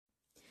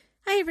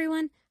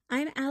everyone,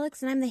 I'm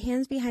Alex and I'm the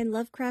hands behind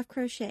Lovecraft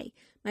Crochet.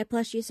 My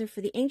plushies are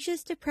for the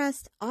anxious,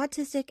 depressed,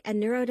 autistic,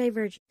 and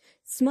neurodivergent.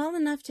 Small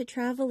enough to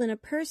travel in a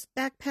purse,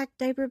 backpack,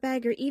 diaper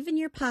bag, or even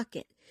your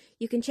pocket.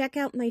 You can check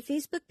out my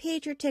Facebook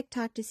page or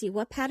TikTok to see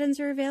what patterns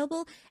are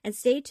available and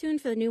stay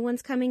tuned for the new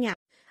ones coming out.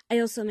 I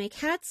also make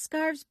hats,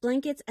 scarves,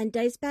 blankets, and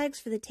dice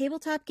bags for the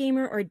tabletop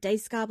gamer or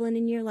dice goblin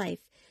in your life.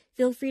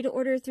 Feel free to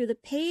order through the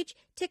page,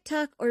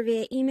 TikTok, or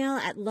via email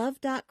at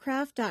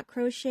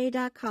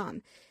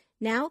love.craft.crochet.com.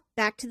 Now,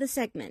 back to the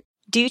segment.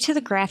 Due to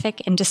the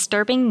graphic and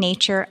disturbing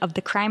nature of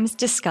the crimes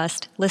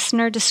discussed,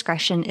 listener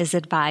discretion is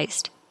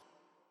advised.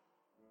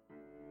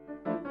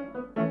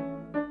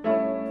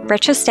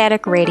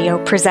 Retrostatic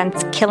Radio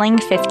presents Killing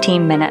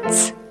 15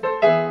 Minutes.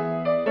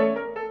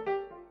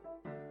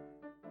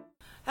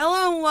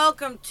 Hello and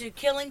welcome to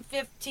Killing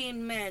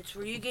 15 Minutes,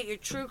 where you get your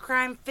true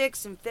crime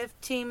fix in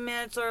 15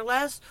 minutes or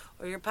less,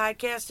 or your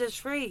podcast is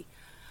free.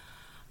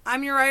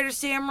 I'm your writer,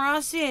 Sam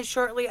Rossi, and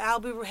shortly I'll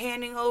be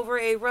handing over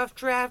a rough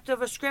draft of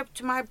a script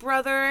to my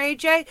brother,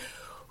 AJ,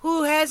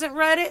 who hasn't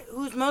read it,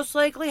 who's most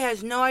likely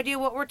has no idea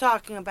what we're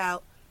talking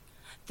about.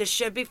 This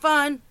should be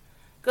fun.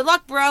 Good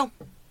luck, bro.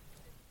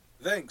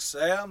 Thanks,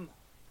 Sam.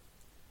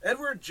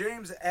 Edward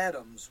James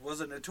Adams was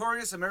a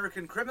notorious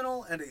American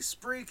criminal and a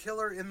spree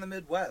killer in the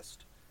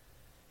Midwest.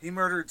 He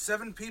murdered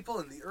 7 people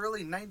in the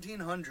early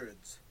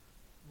 1900s.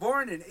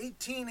 Born in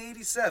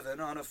 1887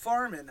 on a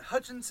farm in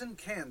Hutchinson,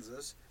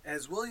 Kansas,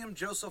 as William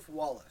Joseph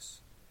Wallace.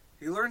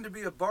 He learned to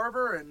be a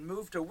barber and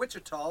moved to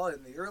Wichita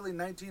in the early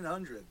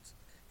 1900s.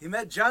 He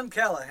met John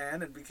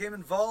Callahan and became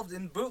involved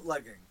in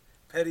bootlegging,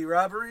 petty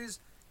robberies,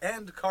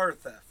 and car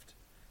theft.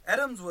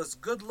 Adams was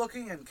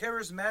good-looking and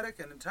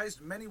charismatic and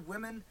enticed many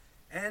women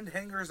and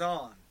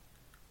hangers-on.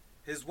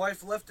 His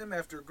wife left him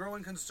after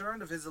growing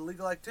concerned of his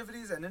illegal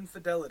activities and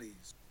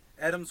infidelities.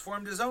 Adams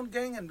formed his own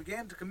gang and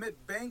began to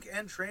commit bank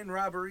and train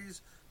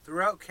robberies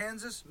throughout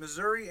Kansas,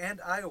 Missouri,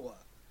 and Iowa,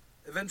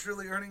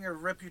 eventually earning a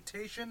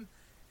reputation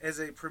as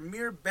a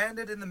premier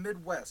bandit in the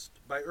Midwest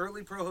by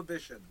early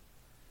Prohibition.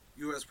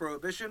 U.S.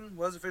 Prohibition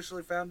was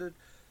officially founded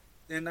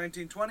in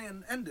 1920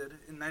 and ended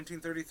in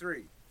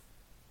 1933.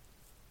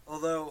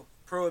 Although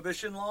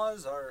Prohibition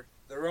laws are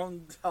their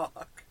own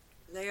talk.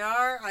 They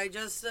are. I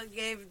just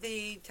gave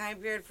the time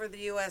period for the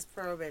U.S.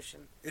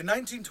 Prohibition. In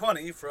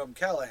 1920, from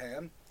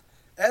Callahan,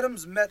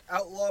 Adams met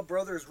outlaw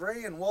brothers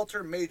Ray and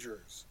Walter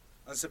Majors.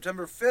 On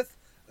September 5th,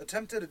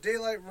 attempted a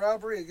daylight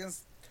robbery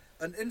against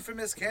an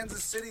infamous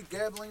Kansas City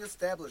gambling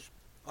establishment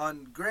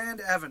on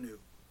Grand Avenue,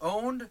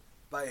 owned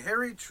by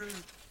Harry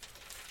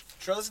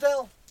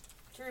Truesdell?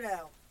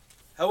 Trudeau.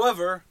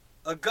 However,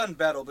 a gun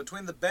battle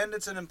between the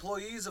bandits and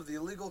employees of the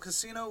illegal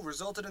casino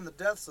resulted in the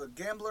deaths of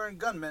gambler and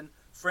gunman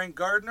Frank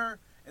Gardner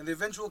and the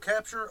eventual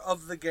capture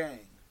of the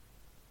gang.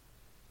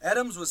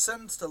 Adams was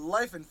sentenced to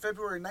life in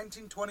February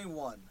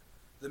 1921.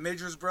 The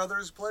Majors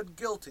brothers pled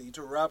guilty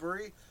to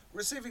robbery,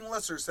 receiving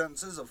lesser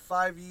sentences of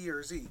 5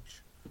 years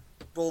each.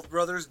 Both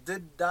brothers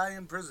did die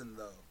in prison,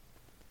 though.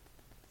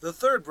 The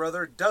third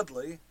brother,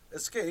 Dudley,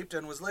 escaped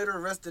and was later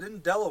arrested in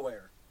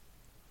Delaware.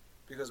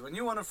 Because when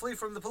you want to flee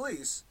from the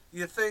police,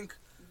 you think,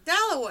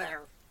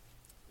 Delaware!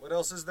 What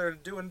else is there to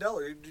do in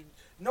Delaware?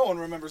 No one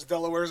remembers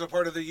Delaware as a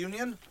part of the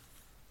Union.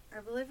 I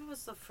believe it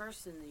was the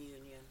first in the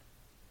Union.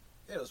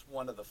 It was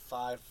one of the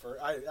 5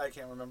 first. I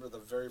can't remember the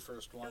very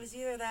first one. It was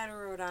either that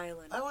or Rhode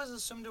Island. I always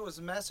assumed it was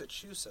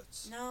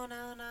Massachusetts. No.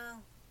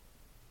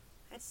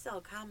 That's still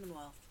a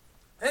Commonwealth.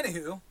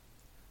 Anywho,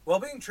 while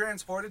being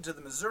transported to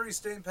the Missouri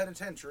State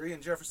Penitentiary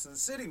in Jefferson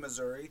City,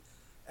 Missouri,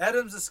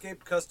 Adams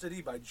escaped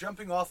custody by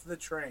jumping off the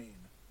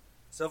train.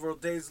 Several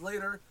days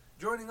later,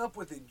 joining up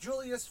with a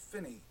Julius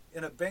Finney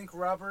in a bank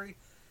robbery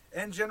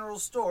and general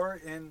store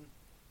in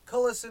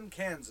Cullison,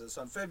 Kansas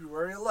on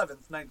February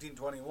 11th,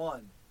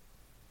 1921.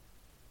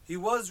 He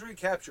was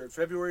recaptured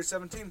February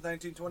 17,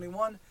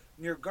 1921,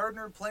 near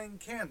Gardner Plain,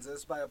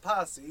 Kansas, by a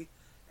posse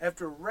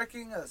after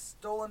wrecking a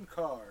stolen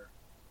car.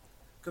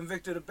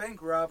 Convicted of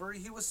bank robbery,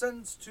 he was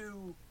sentenced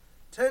to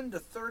 10 to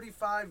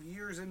 35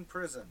 years in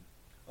prison.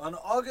 On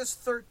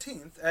August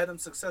 13th,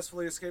 Adams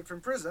successfully escaped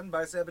from prison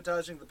by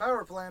sabotaging the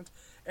power plant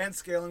and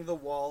scaling the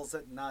walls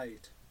at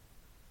night.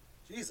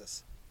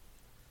 Jesus.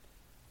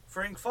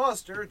 Frank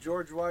Foster,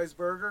 George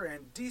Weisberger,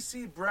 and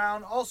D.C.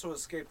 Brown also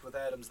escaped with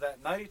Adams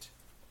that night.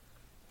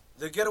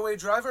 The getaway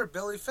driver,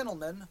 Billy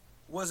Finnelman,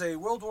 was a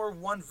World War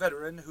I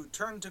veteran who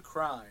turned to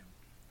crime.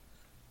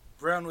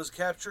 Brown was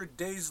captured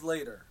days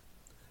later.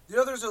 The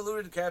others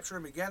eluded capture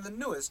and began the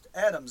newest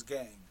Adams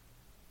gang.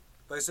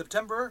 By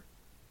September,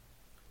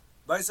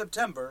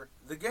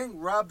 the gang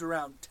robbed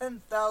around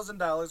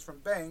 $10,000 from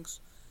banks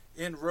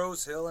in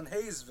Rose Hill and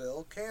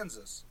Hayesville,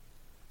 Kansas.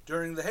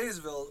 During the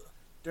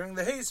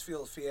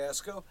Hayesfield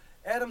fiasco,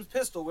 Adams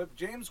pistol whipped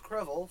James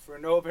Crevel for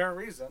no apparent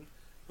reason,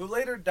 who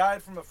later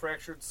died from a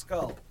fractured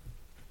skull.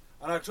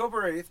 On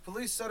October 8th,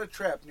 police set a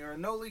trap near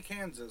Anole,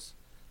 Kansas,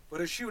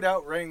 but a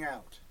shootout rang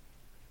out.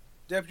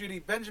 Deputy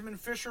Benjamin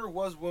Fisher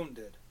was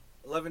wounded.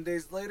 11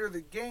 days later,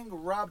 the gang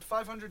robbed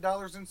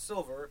 $500 in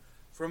silver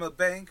from a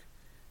bank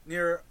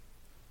near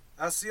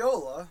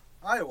Osceola,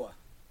 Iowa.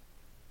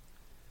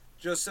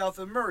 Just south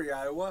of Murray,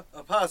 Iowa,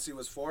 a posse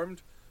was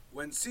formed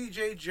when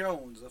C.J.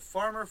 Jones, a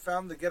farmer,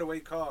 found the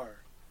getaway car.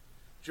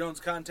 Jones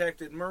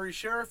contacted Murray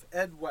Sheriff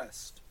Ed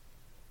West.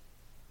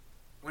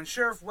 When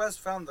Sheriff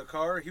West found the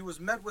car, he was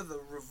met with a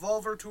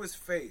revolver to his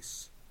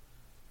face.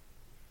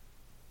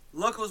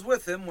 Luck was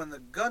with him when the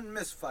gun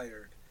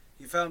misfired.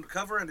 He found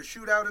cover and a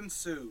shootout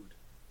ensued.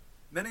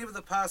 Many of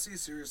the posse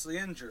seriously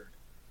injured.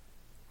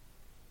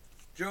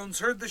 Jones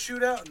heard the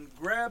shootout and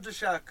grabbed a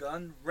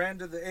shotgun, ran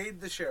to the aid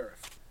the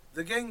sheriff.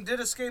 The gang did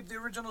escape the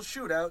original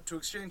shootout to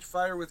exchange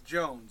fire with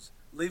Jones,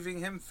 leaving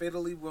him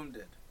fatally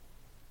wounded.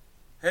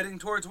 Heading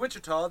towards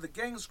Wichita, the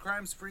gang's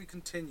crime spree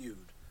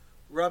continued,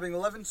 robbing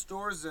 11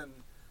 stores in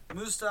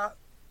Musota?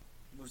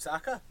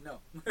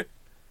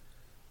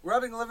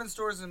 Robbing 11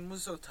 stores in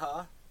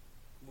Musota,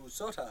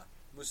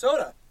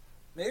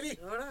 maybe?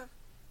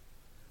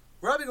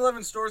 Robbing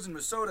 11 stores in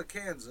Musota,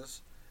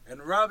 Kansas,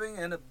 and robbing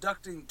and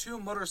abducting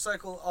 2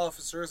 motorcycle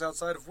officers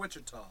outside of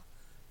Wichita.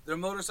 Their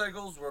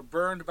motorcycles were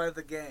burned by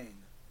the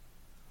gang.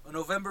 On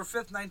November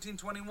 5th,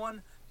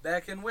 1921,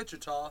 back in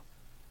Wichita,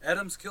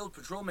 Adams killed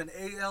Patrolman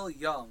A.L.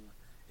 Young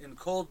in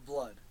cold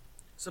blood.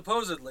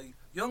 Supposedly,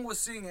 Young was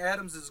seeing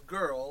Adams'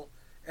 girl,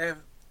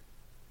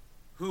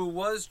 who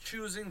was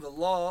choosing the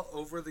law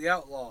over the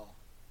outlaw.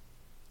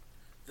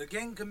 The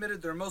gang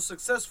committed their most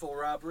successful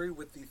robbery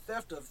with the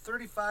theft of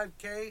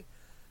 $35,000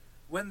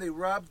 when they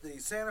robbed the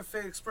Santa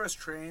Fe Express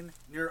train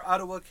near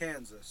Ottawa,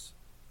 Kansas.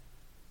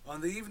 On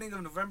the evening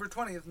of November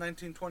 20th,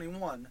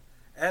 1921,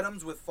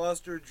 Adams, with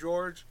Foster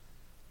George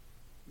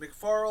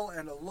McFarl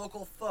and a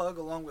local thug,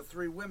 along with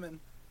 3 women,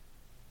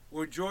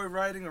 were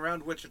joyriding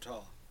around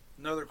Wichita.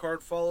 Another car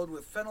followed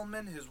with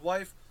Fenelman, his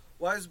wife,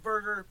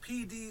 Weisberger,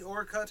 P.D.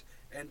 Orcutt,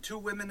 and 2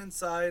 women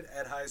inside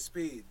at high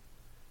speed.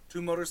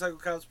 2 motorcycle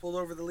cops pulled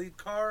over the lead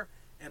car,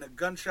 and a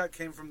gunshot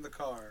came from the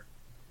car.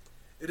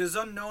 It is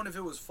unknown if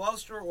it was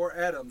Foster or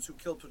Adams who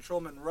killed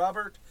Patrolman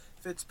Robert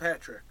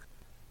Fitzpatrick.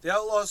 The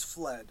outlaws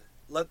fled,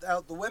 let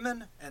out the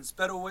women, and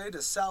sped away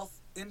to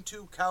south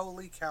into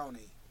Cowley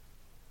County.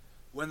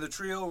 When the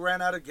trio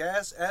ran out of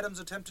gas, Adams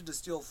attempted to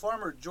steal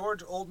farmer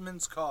George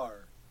Oldman's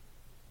car.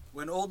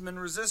 When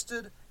Oldman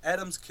resisted,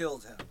 Adams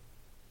killed him.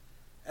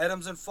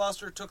 Adams and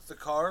Foster took the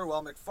car,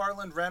 while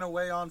McFarland ran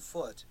away on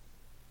foot.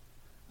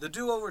 The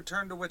duo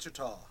returned to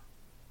Wichita.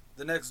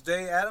 The next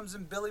day, Adams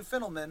and Billy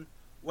Fenelman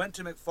went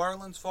to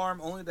McFarland's farm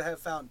only to have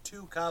found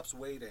 2 cops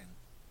waiting.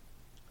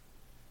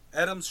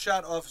 Adams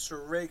shot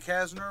Officer Ray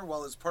Kasner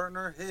while his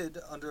partner hid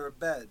under a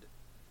bed.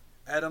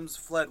 Adams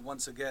fled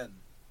once again.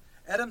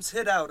 Adams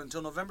hid out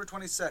until November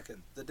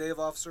 22nd, the day of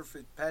Officer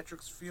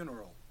Fitzpatrick's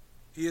funeral.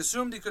 He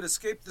assumed he could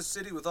escape the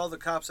city with all the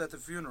cops at the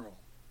funeral.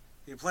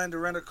 He planned to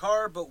rent a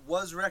car, but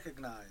was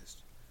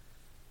recognized.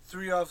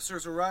 3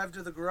 officers arrived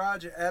at the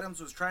garage Adams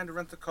was trying to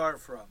rent the car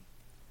from.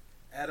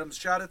 Adams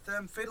shot at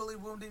them, fatally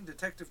wounding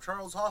Detective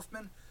Charles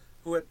Hoffman,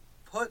 who had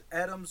put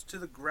Adams to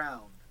the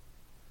ground.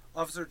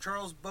 Officer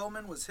Charles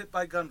Bowman was hit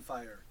by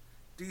gunfire.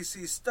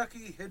 D.C.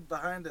 Stuckey hid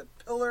behind a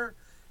pillar,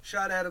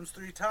 shot Adams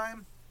 3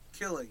 times,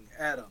 killing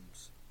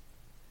Adams.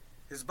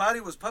 His body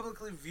was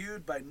publicly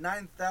viewed by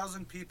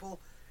 9,000 people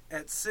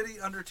at City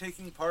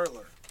Undertaking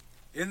Parlor.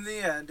 In the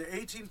end,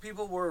 18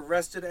 people were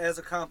arrested as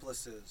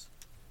accomplices.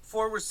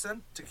 4 were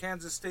sent to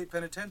Kansas State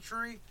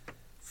Penitentiary.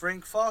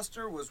 Frank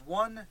Foster was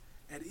 1,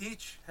 and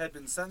each had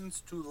been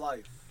sentenced to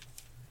life.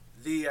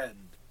 The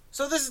end.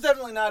 So this is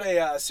definitely not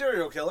a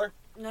serial killer.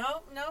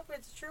 Nope,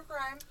 it's a true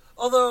crime.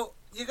 Although,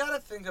 you gotta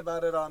think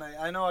about it on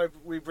I know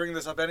we bring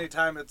this up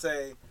anytime it's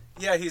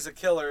he's a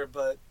killer,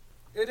 but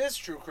it is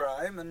true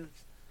crime, and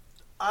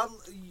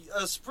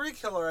a spree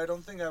killer, I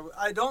don't think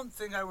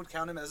I would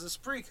count him as a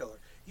spree killer.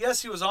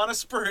 Yes, he was on a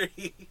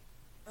spree.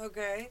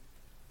 Okay.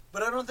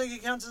 But I don't think he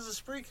counts as a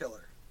spree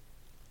killer.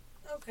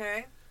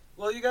 Okay.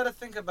 Well, you gotta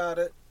think about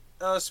it.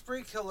 A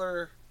spree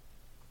killer,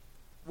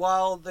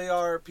 while they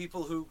are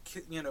people who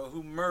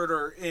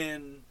murder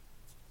in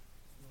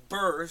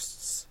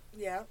bursts,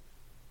 yeah,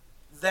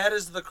 that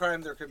is the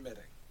crime they're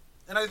committing.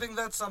 And I think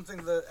that's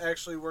something that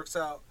actually works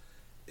out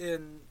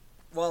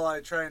while I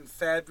try and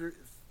fabricate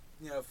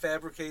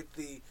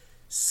the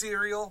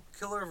serial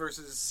killer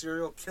versus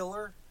serial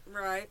killer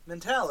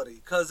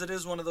mentality. Because it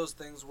is one of those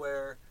things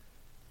where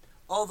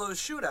all those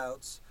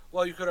shootouts,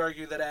 while you could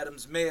argue that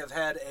Adams may have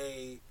had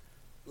a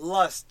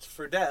lust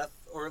for death,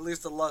 or at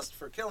least a lust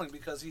for killing,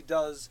 because he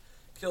does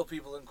kill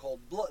people in cold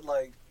blood,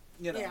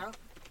 Yeah.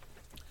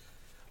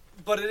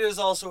 But it is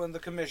also in the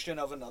commission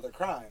of another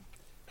crime.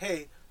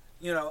 Hey,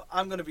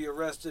 I'm going to be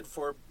arrested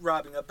for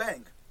robbing a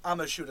bank. I'm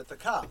going to shoot at the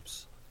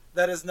cops.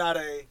 That is not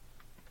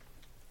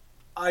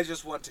I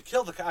just want to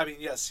kill the cops. I mean,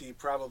 yes, he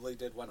probably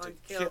did want to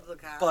kill the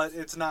cops. But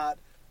it's not,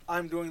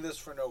 I'm doing this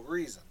for no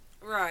reason.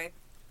 Right.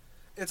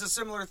 It's a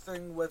similar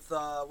thing with,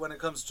 when it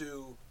comes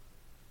to,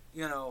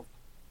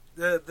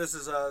 this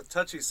is a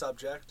touchy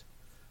subject,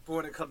 but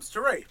when it comes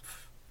to rape,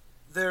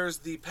 there's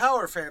the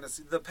power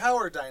fantasy, the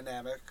power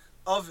dynamic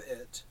of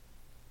it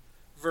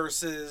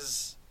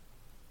versus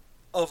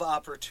of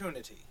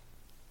opportunity.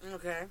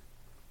 Okay.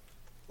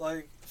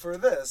 Like, for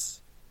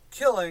this,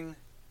 killing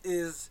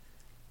it's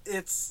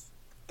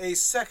a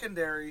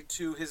secondary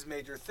to his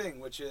major thing,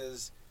 which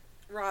is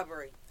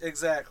robbery.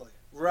 Exactly.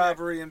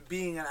 Robbery and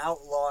being an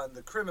outlaw and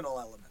the criminal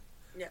element.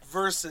 Yes.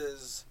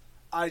 Versus,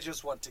 I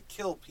just want to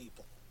kill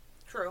people.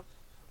 True.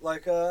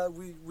 Like,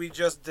 we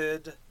just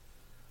did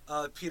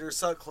Peter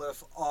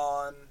Sutcliffe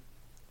on...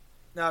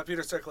 Now,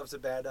 Peter Sutcliffe's a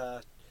bad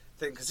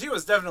thing, because he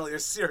was definitely a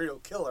serial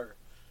killer.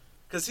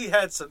 Because he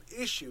had some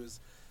issues.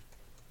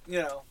 You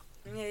know.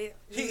 Yeah.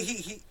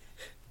 He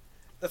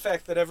the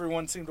fact that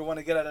everyone seemed to want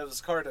to get out of his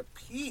car to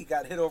pee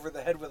got hit over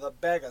the head with a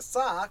bag of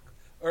sock,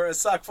 or a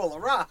sock full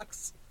of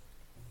rocks.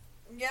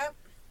 Yep.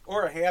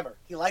 Or a hammer.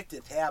 He liked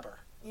his hammer.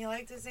 He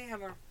liked his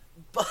hammer.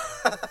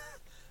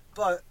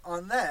 But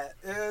on that,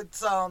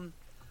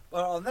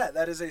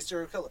 that is a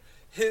serial killer.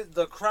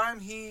 The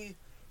crime he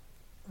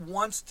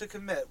wants to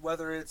commit,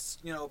 whether it's,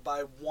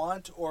 by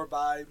want or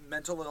by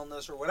mental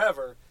illness or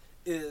whatever,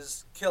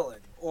 is killing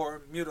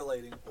or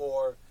mutilating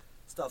or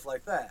stuff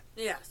like that.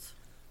 Yes.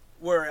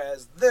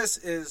 Whereas this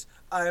is,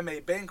 I am a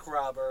bank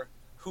robber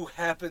who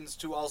happens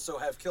to also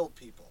have killed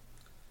people.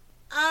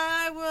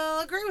 I will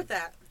agree with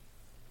that.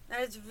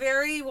 It's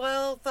very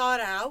well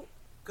thought out.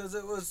 Because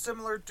it was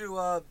similar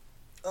to,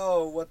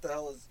 what the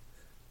hell is...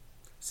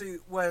 See,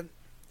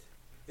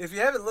 if you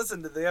haven't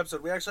listened to the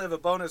episode, we actually have a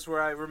bonus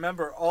where I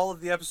remember all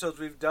of the episodes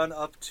we've done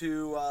up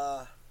to,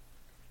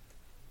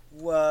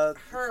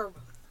 Herb.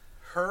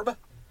 Herb?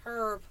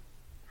 Herb.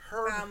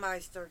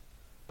 Baumeister.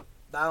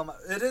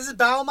 It is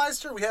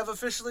Baumeister? We have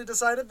officially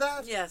decided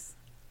that? Yes.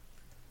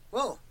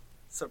 Well,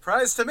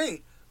 surprise to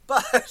me.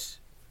 But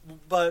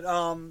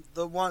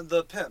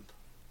the pimp.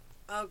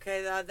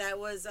 Okay, that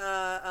was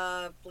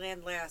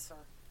Bland Lasser.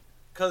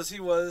 Because he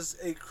was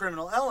a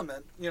criminal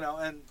element,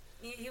 and...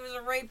 He was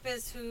a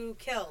rapist who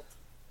killed.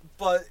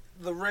 But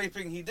the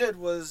raping he did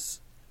was...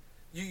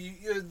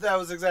 that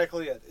was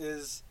exactly it.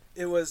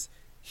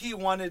 He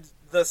wanted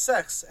the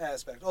sex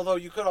aspect. Although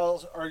you could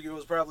also argue it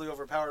was probably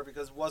overpowered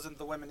because wasn't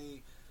the women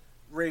he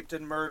raped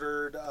and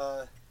murdered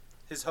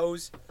his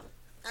hoes?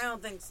 I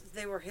don't think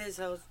they were his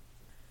hoes.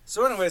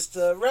 So anyways,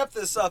 to wrap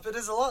this up, it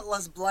is a lot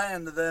less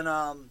bland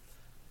than...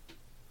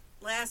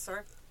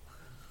 Lasser.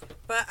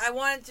 But I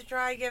wanted to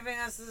try giving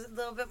us a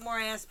little bit more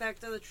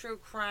aspect of the true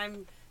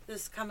crime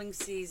this coming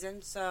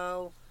season,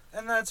 so...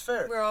 And that's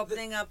fair. We're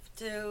opening up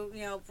to,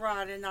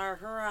 broaden our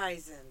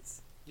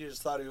horizons. You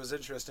just thought he was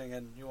interesting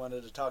and you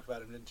wanted to talk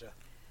about him, didn't you?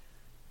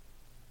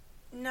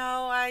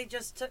 No, I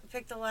just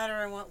picked a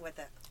letter and went with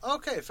it.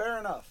 Okay, fair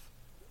enough.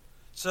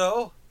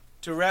 So,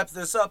 to wrap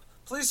this up,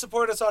 please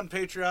support us on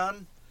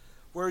Patreon,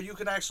 where you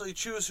can actually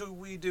choose who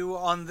we do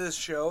on this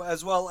show,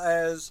 as well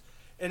as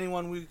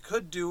anyone we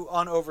could do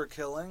on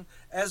Overkilling,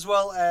 as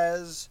well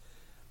as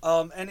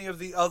any of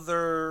the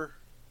other,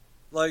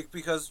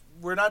 because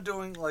we're not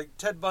doing,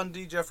 Ted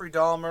Bundy, Jeffrey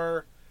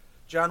Dahmer,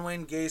 John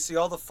Wayne Gacy,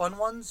 all the fun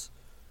ones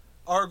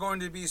are going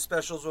to be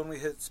specials when we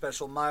hit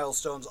special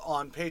milestones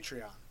on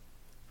Patreon.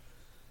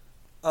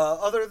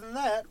 Other than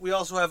that, we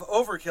also have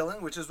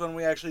Overkilling, which is when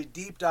we actually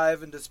deep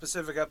dive into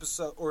specific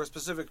episode or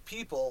specific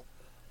people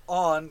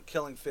on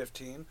Killing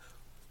 15.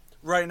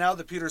 Right now,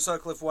 the Peter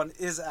Sutcliffe one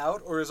is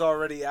out, or is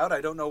already out.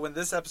 I don't know when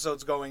this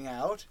episode's going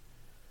out.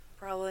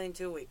 Probably in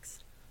 2 weeks.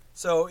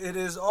 So it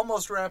is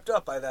almost wrapped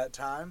up by that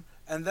time.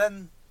 And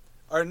then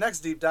our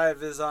next deep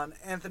dive is on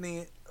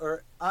Andre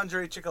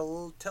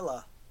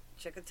Chikatilo.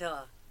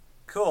 Chikatilo.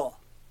 Cool.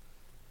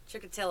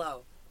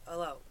 Chikatilo.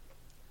 Hello.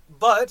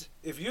 But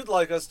if you'd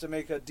like us to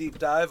make a deep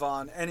dive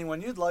on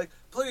anyone you'd like,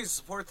 please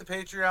support the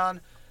Patreon.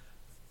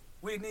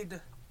 We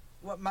need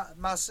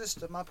my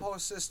sister, my poor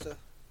sister.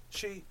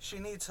 She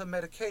needs her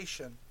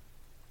medication.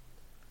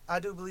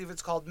 I do believe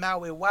it's called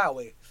Maui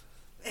Wowie.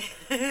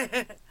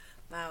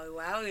 Maui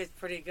Wowie is a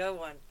pretty good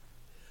one.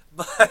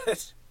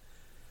 But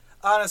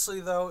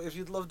honestly, though, if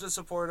you'd love to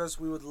support us,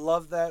 we would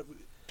love that.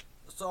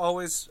 It's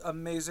always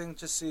amazing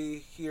to see,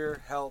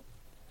 hear, help,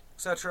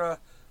 etc.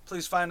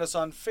 Please find us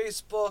on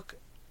Facebook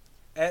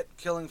at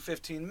Killing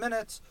 15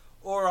 Minutes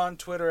or on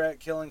Twitter at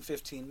Killing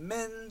 15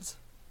 Mins.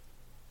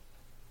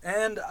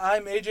 And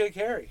I'm AJ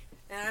Carey.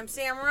 And I'm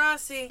Sam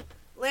Rossi.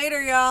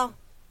 Later, y'all.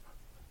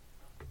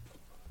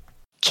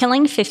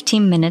 Killing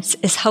 15 Minutes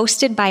is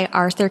hosted by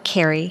Arthur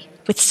Carey,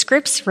 with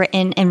scripts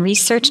written and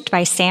researched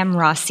by Sam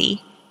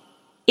Rossi.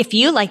 If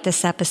you like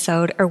this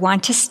episode or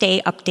want to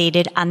stay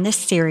updated on this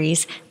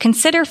series,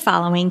 consider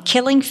following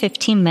Killing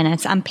 15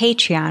 Minutes on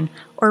Patreon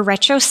or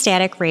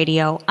Retrostatic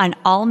Radio on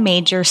all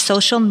major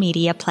social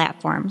media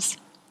platforms.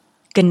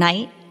 Good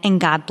night and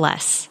God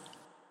bless.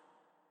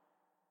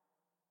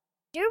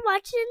 You're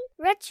watching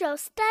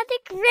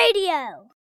Retrostatic Radio.